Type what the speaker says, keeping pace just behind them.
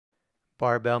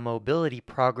Barbell mobility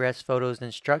progress photos and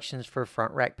instructions for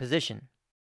front rack position.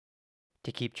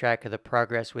 To keep track of the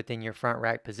progress within your front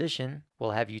rack position, we'll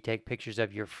have you take pictures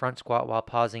of your front squat while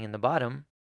pausing in the bottom,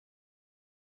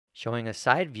 showing a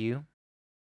side view,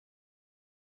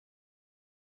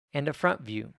 and a front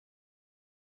view.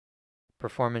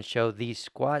 Perform and show these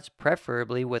squats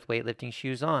preferably with weightlifting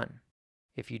shoes on.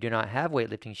 If you do not have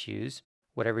weightlifting shoes,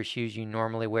 whatever shoes you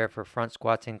normally wear for front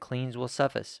squats and cleans will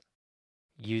suffice.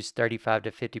 Use 35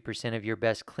 to 50% of your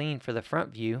best clean for the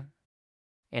front view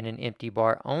and an empty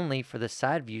bar only for the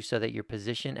side view so that your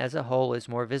position as a whole is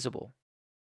more visible.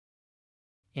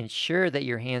 Ensure that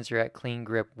your hands are at clean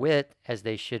grip width, as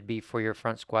they should be for your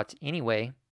front squats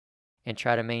anyway, and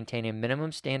try to maintain a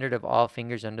minimum standard of all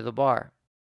fingers under the bar.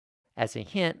 As a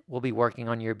hint, we'll be working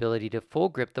on your ability to full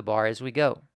grip the bar as we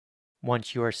go.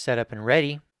 Once you are set up and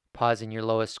ready, pause in your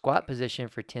lowest squat position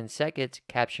for 10 seconds,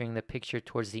 capturing the picture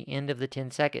towards the end of the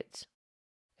 10 seconds.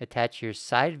 Attach your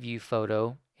side view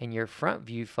photo and your front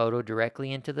view photo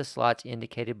directly into the slots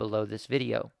indicated below this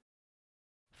video.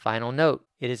 Final note,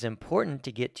 it is important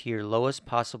to get to your lowest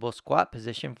possible squat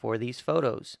position for these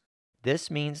photos.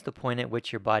 This means the point at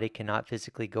which your body cannot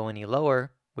physically go any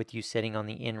lower, with you sitting on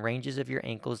the end ranges of your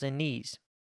ankles and knees.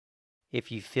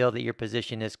 If you feel that your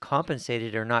position is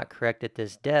compensated or not correct at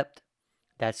this depth,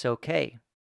 that's okay.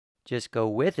 Just go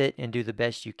with it and do the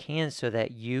best you can so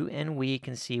that you and we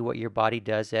can see what your body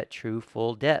does at true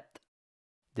full depth.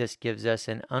 This gives us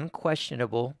an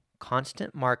unquestionable,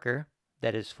 constant marker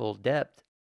that is full depth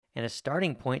and a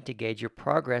starting point to gauge your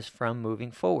progress from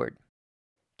moving forward.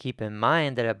 Keep in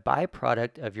mind that a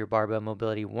byproduct of your barbell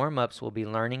mobility warm-ups will be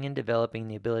learning and developing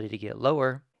the ability to get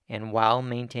lower and while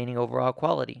maintaining overall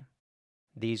quality.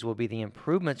 These will be the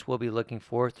improvements we'll be looking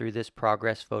for through this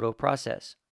progress photo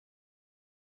process.